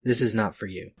this is not for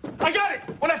you. I got it!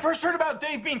 When I first heard about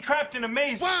Dave being trapped in a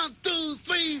maze... 1, 2,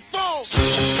 3, 4!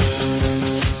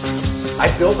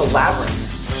 I built a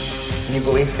labyrinth. Can you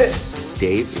believe it?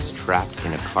 Dave is trapped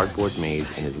in a cardboard maze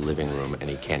in his living room and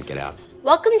he can't get out.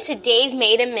 Welcome to Dave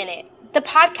Made a Minute, the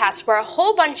podcast where a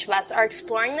whole bunch of us are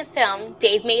exploring the film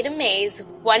Dave Made a Maze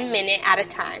 1 minute at a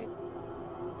time.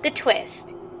 The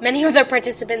twist. Many of the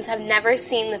participants have never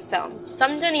seen the film.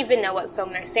 Some don't even know what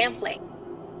film they're sampling.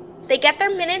 They get their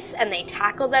minutes and they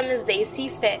tackle them as they see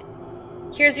fit.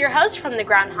 Here's your host from the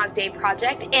Groundhog Day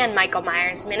Project and Michael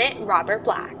Myers Minute, Robert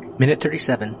Black. Minute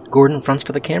 37. Gordon fronts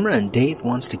for the camera and Dave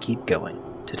wants to keep going.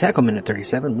 To tackle Minute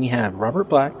 37, we have Robert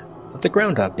Black of the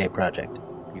Groundhog Day Project.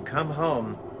 You come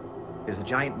home, there's a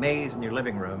giant maze in your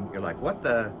living room. You're like, what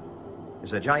the?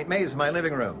 There's a giant maze in my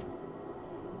living room.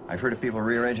 I've heard of people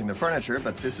rearranging the furniture,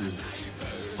 but this is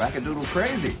wackadoodle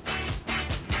crazy.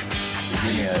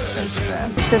 Give me a sense of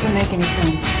that. This doesn't make any sense.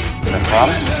 Is that a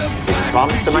problem? Did you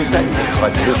promise to myself?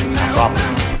 But solutions, no problem.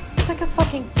 It's like a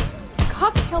fucking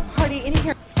cocktail party in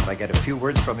here. If I get a few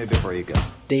words from you before you go.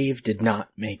 Dave did not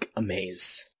make a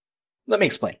maze. Let me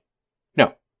explain.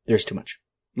 No, there's too much.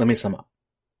 Let me sum up.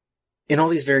 In all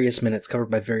these various minutes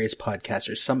covered by various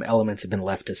podcasters, some elements have been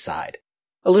left aside.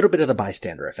 A little bit of the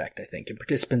bystander effect, I think, and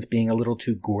participants being a little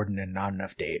too Gordon and not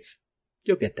enough Dave.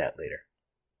 You'll get that later.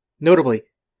 Notably,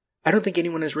 I don't think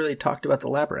anyone has really talked about the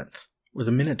labyrinth, or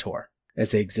the Minotaur,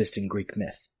 as they exist in Greek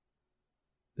myth.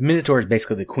 The Minotaur is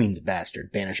basically the queen's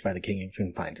bastard, banished by the king and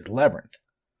confined to the labyrinth.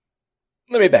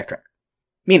 Let me backtrack.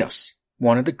 Minos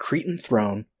wanted the Cretan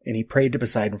throne, and he prayed to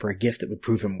Poseidon for a gift that would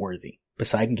prove him worthy.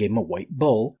 Poseidon gave him a white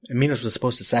bull, and Minos was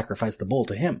supposed to sacrifice the bull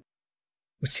to him.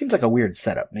 Which seems like a weird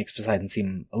setup, makes Poseidon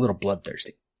seem a little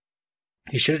bloodthirsty.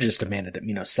 He should have just demanded that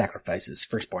Minos sacrifice his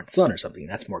firstborn son or something,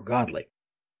 that's more godly.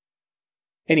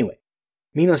 Anyway,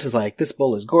 Minos is like, this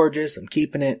bull is gorgeous, I'm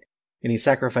keeping it, and he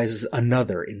sacrifices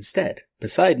another instead.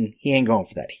 Poseidon, he ain't going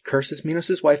for that. He curses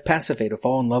Minos' wife Pasiphae to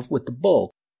fall in love with the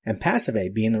bull, and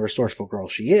Pasiphae, being the resourceful girl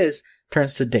she is,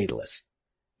 turns to Daedalus.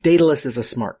 Daedalus is a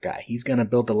smart guy. He's gonna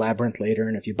build the labyrinth later,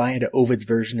 and if you buy into Ovid's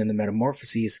version in the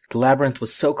Metamorphoses, the labyrinth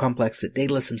was so complex that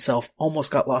Daedalus himself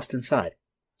almost got lost inside.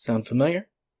 Sound familiar?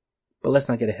 But let's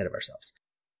not get ahead of ourselves.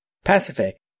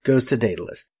 Pasiphae goes to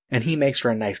Daedalus, and he makes her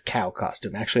a nice cow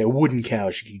costume, actually a wooden cow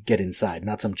she could get inside,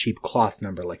 not some cheap cloth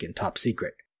number like in Top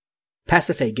Secret.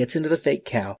 Pasiphae gets into the fake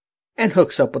cow, and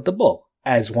hooks up with the bull,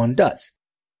 as one does.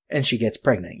 And she gets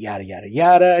pregnant, yada yada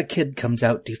yada, a kid comes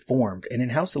out deformed, and in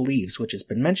House of Leaves, which has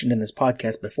been mentioned in this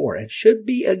podcast before, and should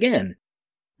be again,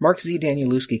 Mark Z.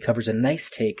 Danielewski covers a nice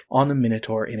take on the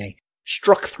Minotaur in a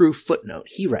struck-through footnote.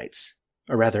 He writes,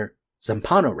 or rather,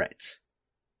 Zampano writes,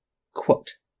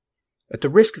 quote, at the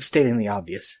risk of stating the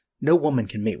obvious, no woman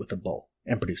can mate with a bull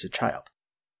and produce a child.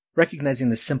 Recognizing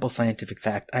this simple scientific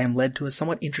fact, I am led to a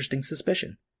somewhat interesting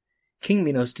suspicion. King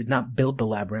Minos did not build the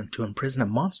labyrinth to imprison a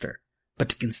monster, but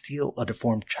to conceal a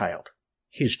deformed child.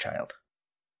 His child.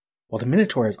 While the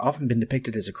Minotaur has often been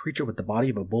depicted as a creature with the body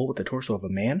of a bull with the torso of a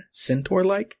man,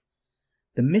 centaur-like,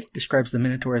 the myth describes the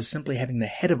Minotaur as simply having the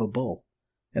head of a bull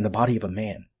and the body of a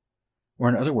man. Or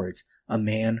in other words, a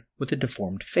man with a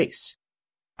deformed face.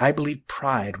 I believe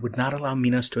pride would not allow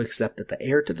Minos to accept that the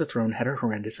heir to the throne had a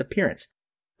horrendous appearance.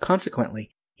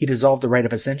 Consequently, he dissolved the right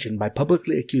of ascension by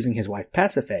publicly accusing his wife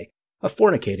Pasiphae of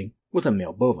fornicating with a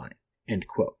male bovine. End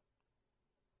quote.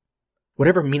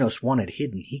 Whatever Minos wanted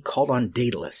hidden, he called on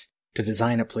Daedalus to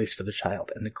design a place for the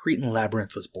child, and the Cretan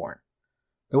labyrinth was born.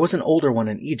 There was an older one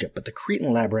in Egypt, but the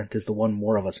Cretan labyrinth is the one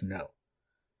more of us know.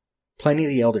 Pliny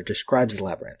the Elder describes the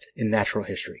labyrinth in Natural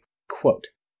History. Quote,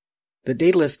 that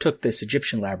Daedalus took this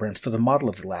Egyptian labyrinth for the model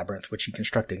of the labyrinth which he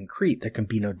constructed in Crete, there can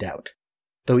be no doubt.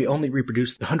 Though he only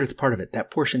reproduced the 100th part of it,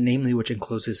 that portion namely which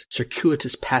encloses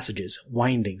circuitous passages,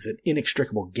 windings, and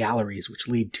inextricable galleries which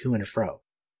lead to and fro.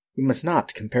 We must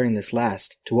not, comparing this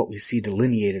last to what we see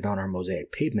delineated on our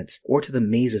mosaic pavements, or to the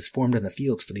mazes formed in the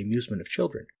fields for the amusement of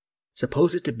children,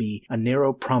 suppose it to be a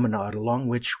narrow promenade along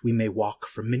which we may walk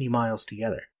for many miles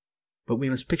together. But we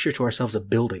must picture to ourselves a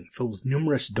building filled with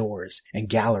numerous doors and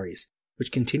galleries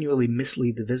which continually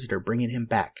mislead the visitor, bringing him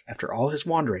back, after all his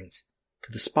wanderings,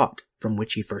 to the spot from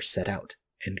which he first set out.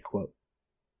 End quote.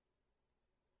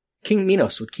 King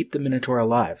Minos would keep the Minotaur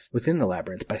alive within the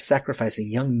labyrinth by sacrificing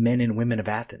young men and women of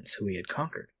Athens who he had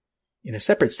conquered. In a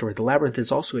separate story, the labyrinth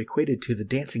is also equated to the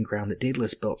dancing ground that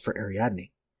Daedalus built for Ariadne,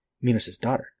 Minos'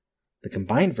 daughter. The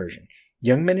combined version,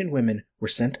 young men and women were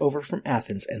sent over from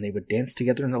Athens and they would dance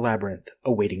together in the labyrinth,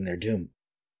 awaiting their doom.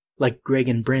 Like Greg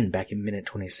and Bryn back in Minute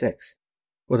 26,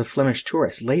 or the Flemish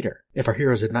tourists later, if our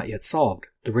heroes had not yet solved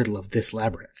the riddle of this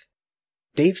labyrinth.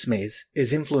 Dave's Maze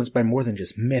is influenced by more than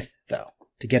just myth, though.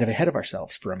 To get ahead of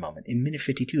ourselves for a moment, in minute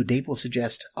 52, Dave will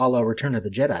suggest, a la Return of the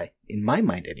Jedi, in my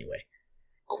mind anyway,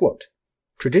 quote,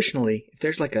 "Traditionally, if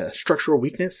there's like a structural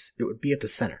weakness, it would be at the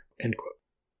center," end quote.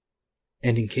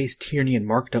 And in case Tierney and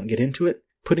Mark don't get into it,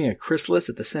 putting a chrysalis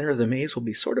at the center of the maze will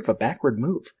be sort of a backward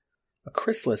move. A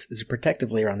chrysalis is a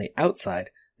protective layer on the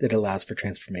outside that allows for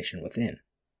transformation within.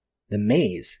 The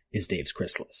maze is Dave's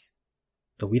chrysalis.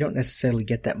 Though we don't necessarily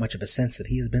get that much of a sense that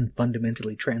he has been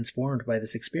fundamentally transformed by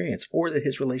this experience, or that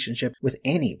his relationship with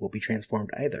Annie will be transformed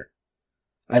either.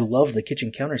 I love the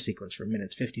kitchen counter sequence from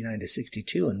minutes 59 to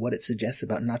 62 and what it suggests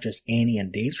about not just Annie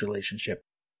and Dave's relationship,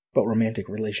 but romantic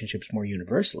relationships more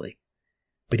universally.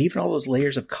 But even all those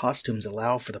layers of costumes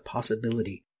allow for the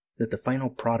possibility that the final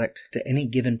product to any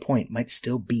given point might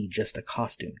still be just a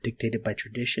costume, dictated by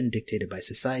tradition, dictated by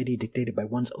society, dictated by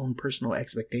one's own personal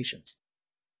expectations.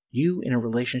 You in a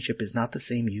relationship is not the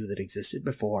same you that existed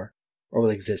before or will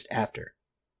exist after.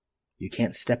 You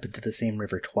can't step into the same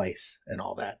river twice and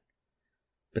all that.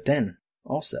 But then,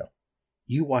 also,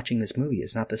 you watching this movie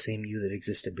is not the same you that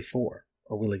existed before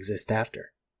or will exist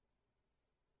after.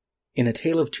 In A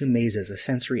Tale of Two Mazes, a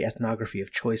sensory ethnography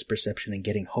of choice, perception, and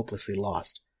getting hopelessly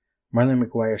lost, Marlon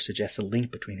McGuire suggests a link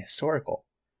between historical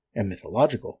and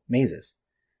mythological mazes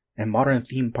and modern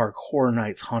theme park Horror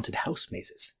Nights haunted house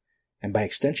mazes, and by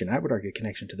extension I would argue a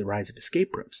connection to the rise of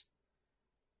escape rooms.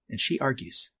 And she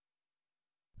argues,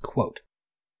 quote,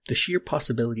 "The sheer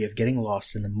possibility of getting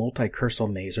lost in the multi-cursal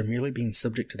maze or merely being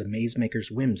subject to the maze maker's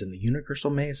whims in the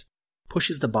unicursal maze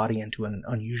pushes the body into an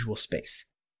unusual space.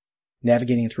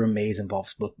 Navigating through a maze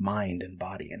involves both mind and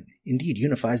body, and indeed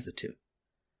unifies the two.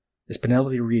 As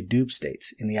Penelope Reed Dube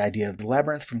states in The Idea of the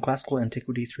Labyrinth from classical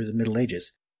antiquity through the Middle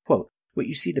Ages, quote, "What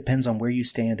you see depends on where you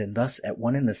stand, and thus at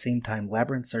one and the same time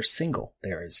labyrinths are single,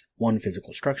 there is one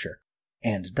physical structure,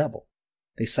 and double.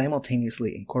 They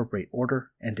simultaneously incorporate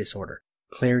order and disorder,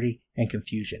 clarity and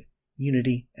confusion,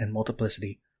 unity and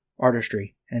multiplicity,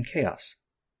 artistry and chaos."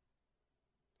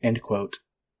 End quote.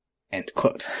 End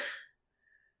quote.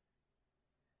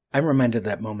 I'm reminded of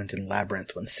that moment in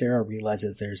Labyrinth when Sarah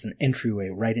realizes there's an entryway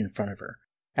right in front of her,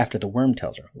 after the worm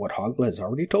tells her, what Hogla has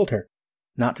already told her,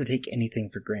 not to take anything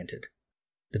for granted.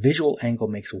 The visual angle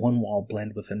makes one wall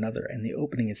blend with another, and the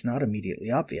opening is not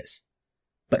immediately obvious,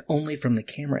 but only from the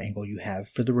camera angle you have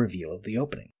for the reveal of the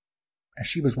opening. As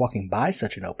she was walking by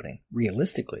such an opening,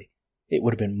 realistically, it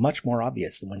would have been much more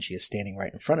obvious than when she is standing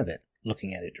right in front of it,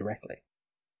 looking at it directly.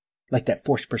 Like that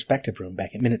forced perspective room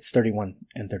back in minutes 31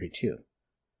 and 32.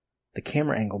 The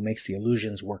camera angle makes the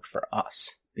illusions work for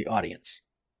us, the audience.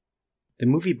 The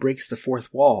movie breaks the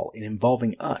fourth wall in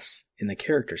involving us in the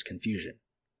character's confusion.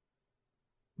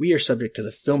 We are subject to the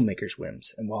filmmaker's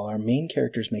whims, and while our main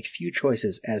characters make few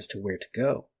choices as to where to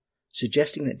go,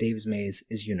 suggesting that Dave's maze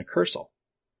is unicursal,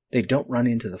 they don't run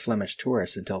into the Flemish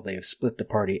tourists until they have split the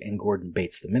party and Gordon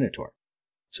baits the Minotaur.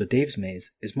 So Dave's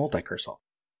maze is multicursal,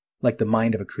 like the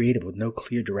mind of a creative with no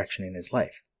clear direction in his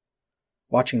life.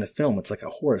 Watching the film, it's like a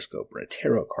horoscope or a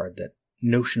tarot card, that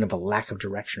notion of a lack of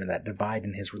direction or that divide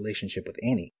in his relationship with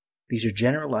Annie. These are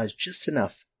generalized just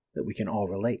enough that we can all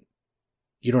relate.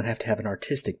 You don't have to have an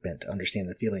artistic bent to understand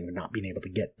the feeling of not being able to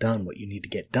get done what you need to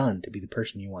get done to be the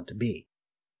person you want to be.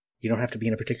 You don't have to be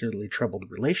in a particularly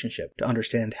troubled relationship to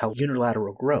understand how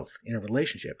unilateral growth in a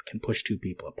relationship can push two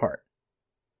people apart.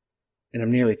 And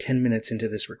I'm nearly 10 minutes into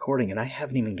this recording, and I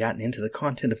haven't even gotten into the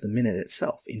content of the minute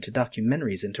itself, into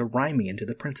documentaries, into rhyming, into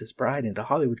The Princess Bride, into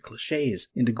Hollywood cliches,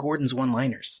 into Gordon's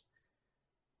one-liners.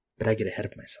 But I get ahead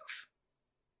of myself.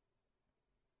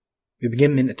 We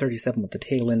begin minute 37 with the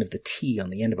tail end of the T on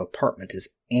the end of apartment, as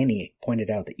Annie pointed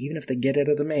out that even if they get out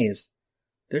of the maze,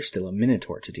 there's still a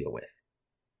Minotaur to deal with.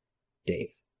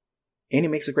 Dave. Annie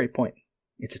makes a great point.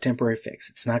 It's a temporary fix.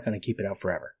 It's not going to keep it out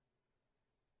forever.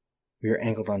 We are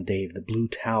angled on Dave, the blue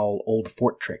towel old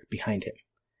fort trick behind him.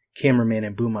 Cameraman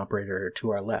and boom operator are to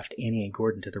our left, Annie and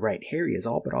Gordon to the right. Harry is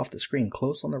all but off the screen.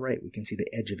 Close on the right, we can see the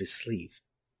edge of his sleeve.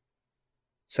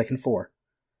 Second 4.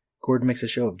 Gordon makes a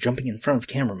show of jumping in front of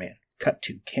cameraman. Cut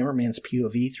to cameraman's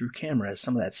POV through camera as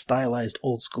some of that stylized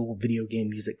old-school video game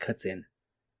music cuts in.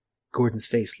 Gordon's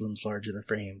face looms large in the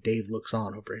frame. Dave looks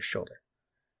on over his shoulder.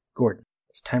 Gordon,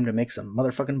 it's time to make some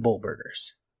motherfucking bull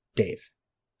burgers. Dave,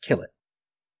 kill it.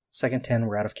 Second 10,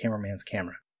 we're out of cameraman's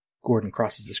camera. Gordon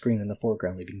crosses the screen in the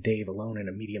foreground, leaving Dave alone in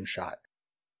a medium shot.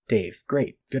 Dave,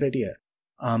 great, good idea.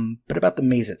 But about the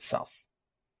maze itself.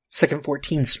 Second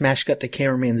 14, smash cut to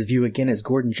cameraman's view again as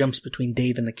Gordon jumps between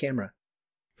Dave and the camera.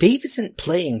 Dave isn't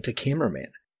playing to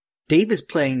cameraman. Dave is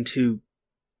playing to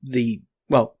the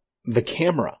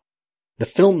camera. The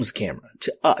film's camera.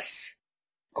 To us.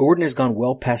 Gordon has gone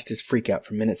well past his freakout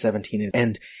from minute 17,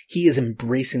 and he is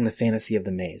embracing the fantasy of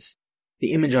the maze.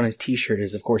 The image on his t-shirt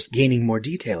is, of course, gaining more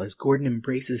detail as Gordon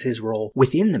embraces his role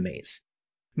within the maze.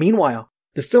 Meanwhile,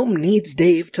 the film needs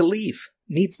Dave to leave,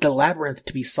 needs the labyrinth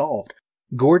to be solved.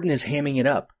 Gordon is hamming it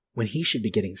up when he should be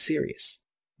getting serious.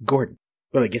 Gordon,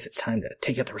 well, I guess it's time to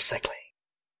take out the recycling.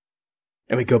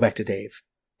 And we go back to Dave.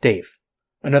 Dave,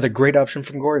 another great option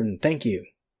from Gordon, thank you.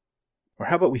 Or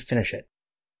how about we finish it?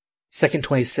 Second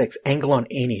 26, angle on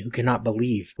Annie, who cannot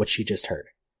believe what she just heard.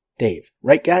 Dave,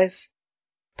 right guys?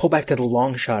 Pull back to the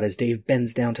long shot as Dave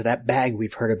bends down to that bag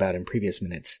we've heard about in previous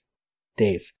minutes.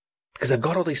 Dave, because I've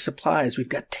got all these supplies, we've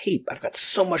got tape, I've got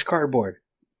so much cardboard.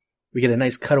 We get a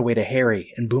nice cutaway to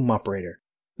Harry and Boom Operator,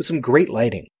 with some great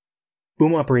lighting.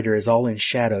 Boom Operator is all in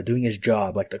shadow, doing his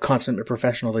job like the consummate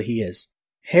professional that he is.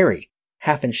 Harry,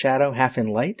 half in shadow, half in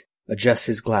light, adjusts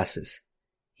his glasses.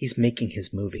 He's making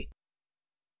his movie.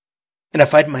 And I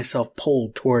find myself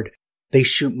pulled toward They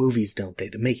Shoot Movies, Don't They?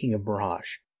 The Making of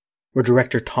Mirage, where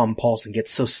director Tom Paulson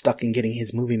gets so stuck in getting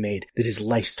his movie made that his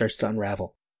life starts to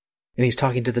unravel. And he's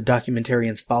talking to the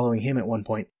documentarians following him at one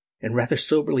point, and rather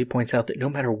soberly points out that no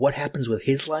matter what happens with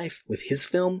his life, with his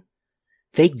film,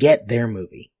 they get their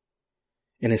movie.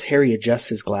 And as Harry adjusts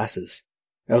his glasses,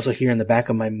 I also hear in the back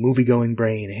of my movie-going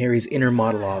brain Harry's inner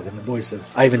monologue in the voice of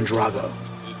Ivan Drago.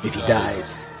 If he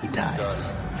dies, he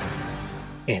dies.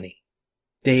 Annie.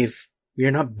 Dave, we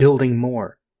are not building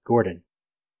more. Gordon.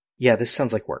 Yeah, this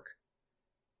sounds like work.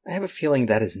 I have a feeling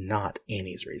that is not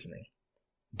Annie's reasoning.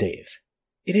 Dave.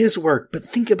 It is work, but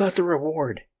think about the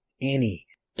reward. Annie.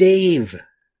 Dave.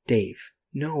 Dave.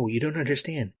 No, you don't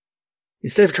understand.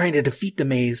 Instead of trying to defeat the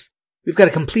maze, we've got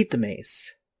to complete the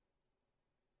maze.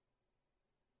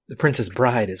 The Princess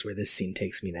Bride is where this scene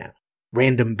takes me now.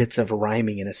 Random bits of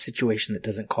rhyming in a situation that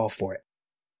doesn't call for it.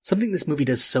 Something this movie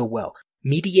does so well.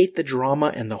 Mediate the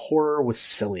drama and the horror with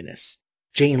silliness.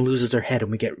 Jane loses her head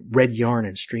and we get red yarn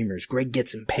and streamers. Greg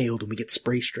gets impaled and we get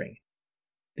spray string.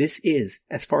 This is,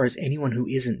 as far as anyone who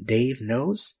isn't Dave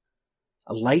knows,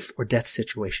 a life or death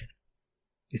situation.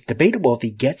 It's debatable if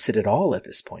he gets it at all at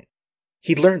this point.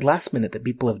 He learned last minute that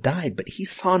people have died, but he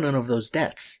saw none of those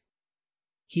deaths.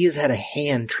 He has had a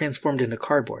hand transformed into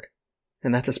cardboard.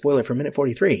 And that's a spoiler for minute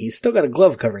 43. He's still got a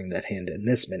glove covering that hand in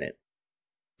this minute.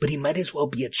 But he might as well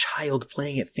be a child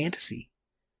playing at fantasy,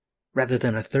 rather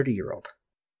than a 30-year-old.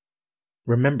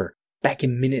 Remember, back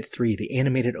in minute 3, the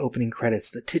animated opening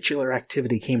credits, the titular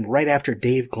activity came right after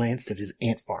Dave glanced at his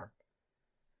ant farm,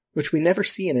 which we never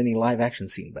see in any live-action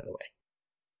scene, by the way.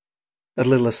 A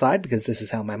little aside, because this is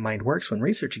how my mind works when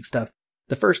researching stuff,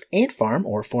 the first ant farm,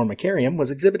 or formicarium,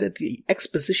 was exhibited at the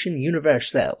Exposition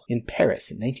Universelle in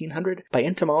Paris in 1900 by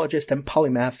entomologist and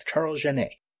polymath Charles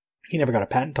Genet. He never got a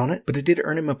patent on it, but it did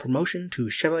earn him a promotion to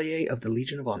Chevalier of the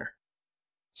Legion of Honor.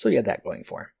 So he had that going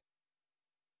for him.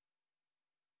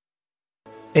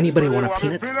 Anybody want a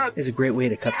peanut? Is a great way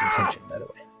to cut some tension, by the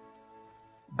way.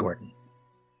 Gordon.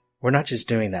 We're not just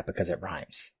doing that because it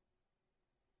rhymes.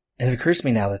 And it occurs to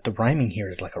me now that the rhyming here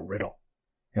is like a riddle.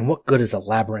 And what good is a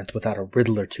labyrinth without a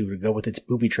riddle or two to go with its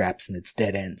booby traps and its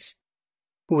dead ends?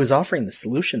 Who is offering the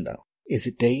solution, though? Is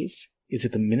it Dave? Is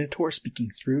it the Minotaur speaking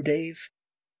through Dave?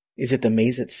 Is it the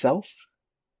maze itself?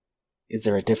 Is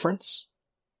there a difference?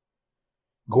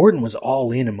 Gordon was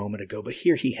all in a moment ago, but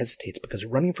here he hesitates because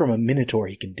running from a Minotaur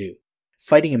he can do.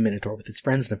 Fighting a Minotaur with his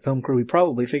friends and a film crew, he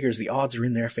probably figures the odds are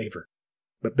in their favor.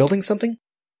 But building something?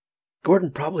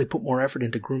 Gordon probably put more effort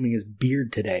into grooming his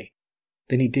beard today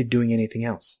than he did doing anything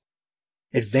else.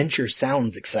 Adventure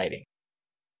sounds exciting.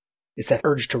 It's that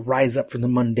urge to rise up from the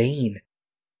mundane.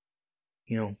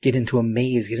 Get into a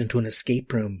maze, get into an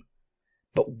escape room.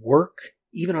 But work,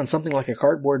 even on something like a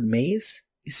cardboard maze,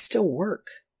 is still work.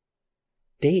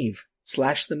 Dave /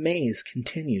 the maze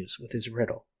continues with his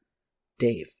riddle.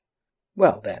 Dave.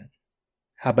 Well then,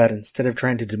 how about instead of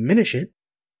trying to diminish it,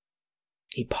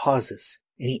 he pauses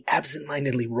and he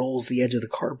absent-mindedly rolls the edge of the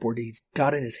cardboard he's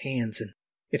got in his hands, and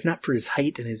if not for his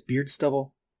height and his beard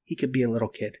stubble, he could be a little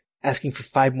kid, asking for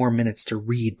 5 more minutes to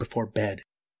read before bed,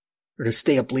 or to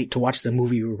stay up late to watch the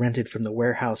movie we rented from the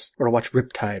warehouse, or to watch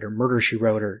Riptide or Murder, She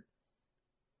Wrote, or...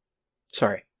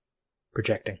 Sorry.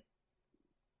 Projecting.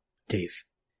 Dave,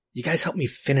 you guys help me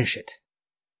finish it.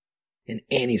 And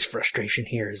Annie's frustration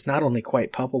here is not only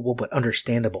quite palpable but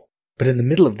understandable. But in the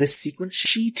middle of this sequence,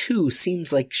 she too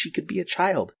seems like she could be a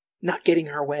child, not getting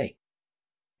her way.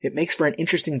 It makes for an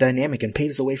interesting dynamic and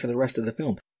paves the way for the rest of the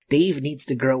film. Dave needs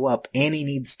to grow up. Annie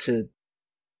needs to...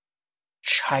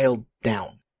 child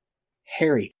down.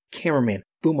 Harry, cameraman,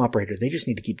 boom operator, they just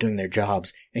need to keep doing their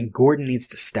jobs, and Gordon needs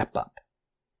to step up.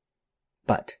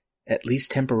 But, at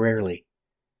least temporarily,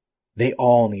 They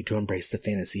all need to embrace the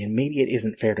fantasy, and maybe it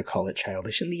isn't fair to call it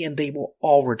childish. In the end, they will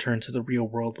all return to the real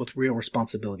world with real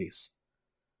responsibilities.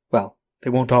 Well, they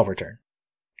won't all return.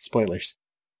 Spoilers.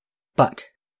 But,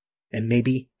 and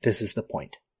maybe this is the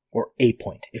point, or a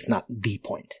point, if not the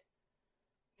point,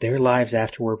 their lives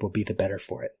afterward will be the better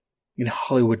for it. In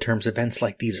Hollywood terms, events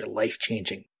like these are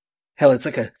life-changing. Hell, it's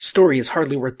like a story is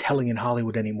hardly worth telling in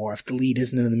Hollywood anymore if the lead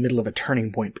isn't in the middle of a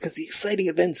turning point, because the exciting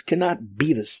events cannot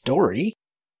be the story.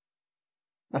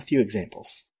 A few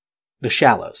examples. The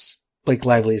Shallows. Blake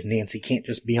Lively's Nancy can't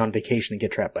just be on vacation and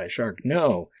get trapped by a shark.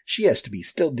 No, she has to be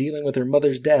still dealing with her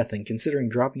mother's death and considering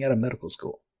dropping out of medical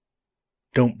school.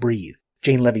 Don't Breathe.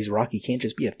 Jane Levy's Rocky can't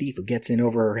just be a thief who gets in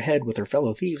over her head with her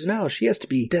fellow thieves. No, she has to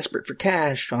be desperate for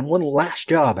cash on one last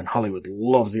job, and Hollywood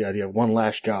loves the idea of one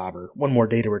last job or one more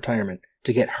day to retirement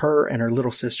to get her and her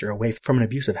little sister away from an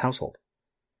abusive household.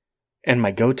 And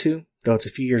my go-to, though it's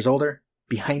a few years older,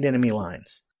 Behind Enemy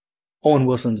Lines. Owen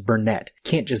Wilson's Burnett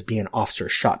can't just be an officer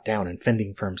shot down and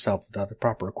fending for himself without the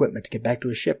proper equipment to get back to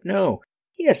his ship. No,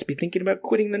 he has to be thinking about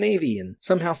quitting the Navy, and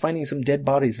somehow finding some dead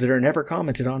bodies that are never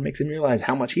commented on makes him realize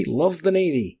how much he loves the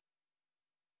Navy.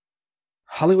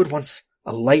 Hollywood wants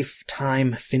a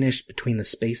lifetime finished between the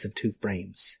space of two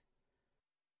frames.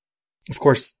 Of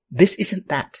course, this isn't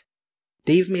that.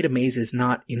 Dave Made a Maze is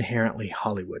not inherently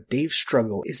Hollywood. Dave's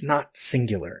struggle is not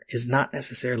singular, is not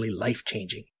necessarily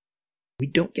life-changing. We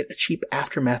don't get a cheap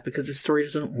aftermath because this story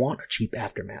doesn't want a cheap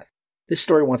aftermath. This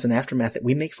story wants an aftermath that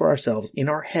we make for ourselves in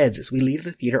our heads as we leave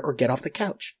the theater or get off the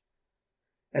couch.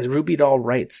 As Ruby Dahl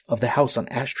writes of the house on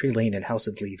Ash Tree Lane in House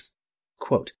of Leaves,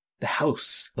 quote, "The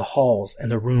house, the halls,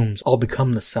 and the rooms all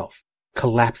become the self,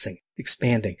 collapsing,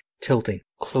 expanding, tilting,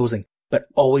 closing, but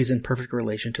always in perfect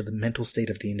relation to the mental state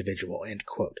of the individual," end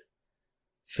quote.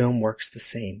 Film works the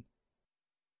same.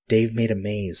 Dave Made a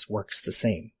Maze works the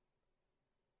same.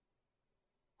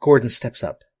 Gordon steps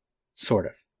up. Sort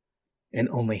of. And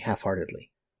only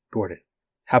half-heartedly. Gordon.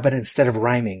 How about instead of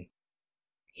rhyming?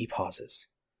 He pauses.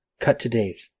 Cut to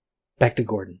Dave. Back to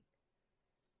Gordon.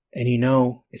 And you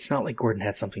know, it's not like Gordon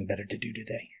had something better to do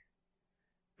today.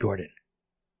 Gordon.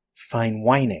 Fine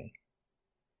whining.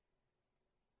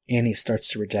 Annie starts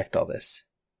to reject all this.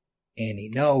 Annie,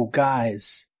 no,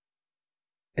 guys.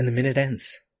 And the minute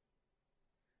ends.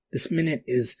 This minute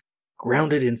is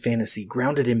grounded in fantasy,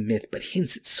 grounded in myth, but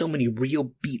hints at so many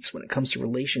real beats when it comes to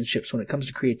relationships, when it comes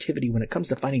to creativity, when it comes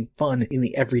to finding fun in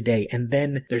the everyday. And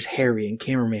then there's Harry and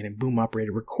cameraman and boom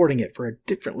operator recording it for a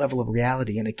different level of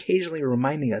reality and occasionally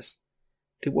reminding us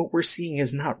that what we're seeing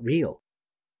is not real.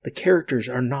 The characters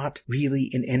are not really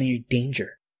in any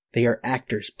danger. They are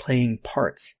actors playing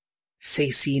parts.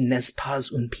 Ceci n'est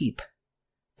pas un pipe.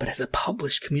 But as a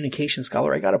published communication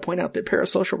scholar, I gotta point out that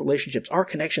parasocial relationships, our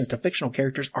connections to fictional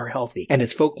characters, are healthy. And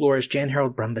as folklorist Jan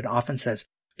Harold Brumbind often says,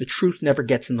 the truth never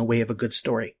gets in the way of a good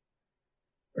story.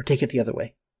 Or take it the other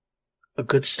way. A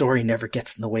good story never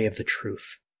gets in the way of the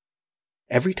truth.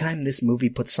 Every time this movie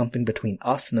puts something between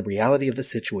us and the reality of the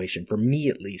situation, for me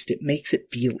at least, it makes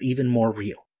it feel even more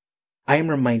real. I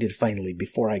am reminded finally,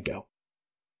 before I go,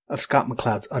 of Scott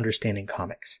McCloud's Understanding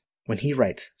Comics, when he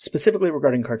writes, specifically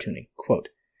regarding cartooning, quote,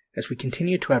 "As we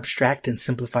continue to abstract and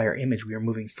simplify our image, we are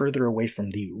moving further away from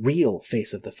the real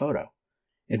face of the photo.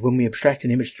 And when we abstract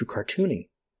an image through cartooning,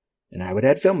 and I would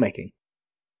add filmmaking,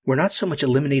 we're not so much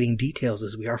eliminating details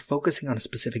as we are focusing on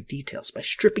specific details. By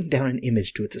stripping down an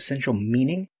image to its essential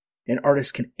meaning, an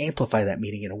artist can amplify that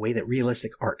meaning in a way that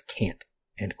realistic art can't."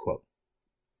 End quote.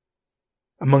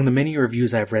 Among the many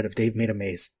reviews I've read of Dave Made a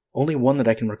Maze, only one that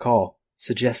I can recall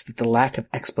suggests that the lack of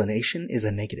explanation is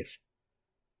a negative.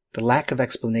 The lack of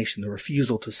explanation, the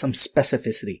refusal to some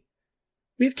specificity.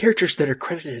 We have characters that are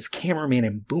credited as cameraman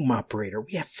and boom operator.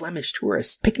 We have Flemish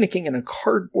tourists picnicking in a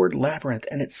cardboard labyrinth,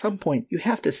 and at some point you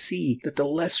have to see that the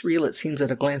less real it seems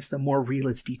at a glance, the more real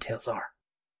its details are.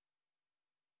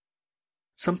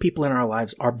 Some people in our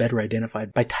lives are better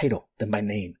identified by title than by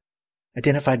name.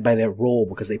 Identified by their role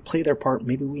because they play their part,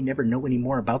 maybe we never know any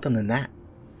more about them than that.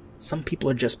 Some people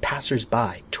are just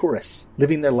passers-by, tourists,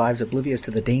 living their lives oblivious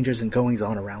to the dangers and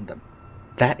goings-on around them.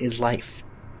 That is life.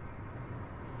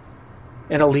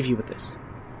 And I'll leave you with this.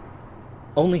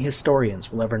 Only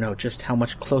historians will ever know just how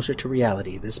much closer to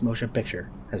reality this motion picture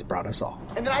has brought us all.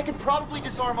 And then I could probably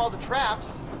disarm all the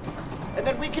traps, and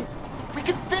then we could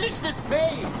finish this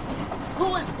maze.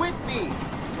 Who is with me?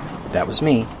 That was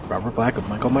me, Robert Black of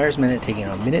Michael Myers Minute, taking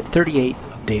on minute 38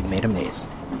 of Dave Made a Maze.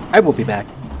 I will be back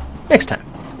next time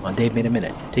on Dave Made a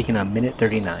Minute, taking on minute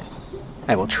 39.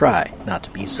 I will try not to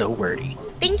be so wordy.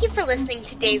 Thank you for listening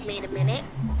to Dave Made a Minute.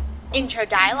 Intro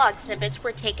dialogue snippets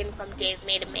were taken from Dave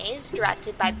Made a Maze,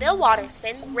 directed by Bill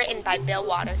Watterson, written by Bill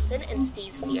Watterson and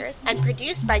Steve Sears, and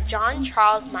produced by John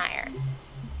Charles Meyer.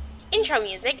 Intro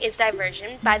music is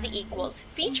Diversion by The Equals,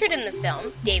 featured in the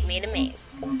film Dave Made a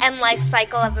Maze, and Life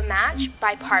Cycle of a Match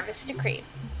by Parvis Decree.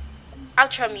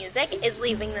 Outro music is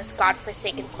Leaving This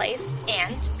Godforsaken Place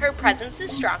and Her Presence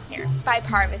is Strong Here by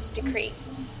Parvis Decree.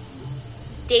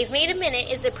 Dave Made a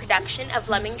Minute is a production of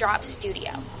Lemming Drop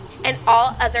Studio and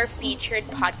all other featured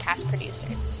podcast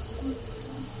producers.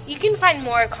 You can find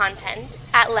more content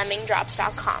at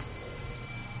lemmingdrops.com.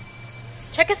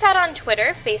 Check us out on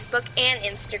Twitter, Facebook, and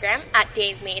Instagram at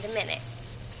Dave Made a Minute.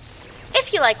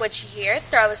 If you like what you hear,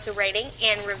 throw us a rating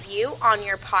and review on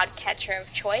your podcatcher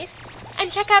of choice,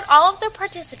 and check out all of the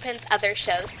participants' other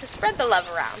shows to spread the love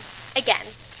around. Again,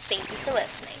 thank you for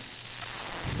listening.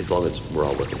 As long as we're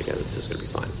all working together, this is going to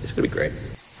be fine. It's going to be great.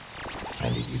 I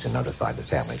need you to notify the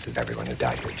families of everyone who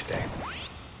died here today.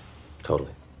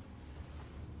 Totally.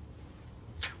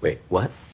 Wait, what?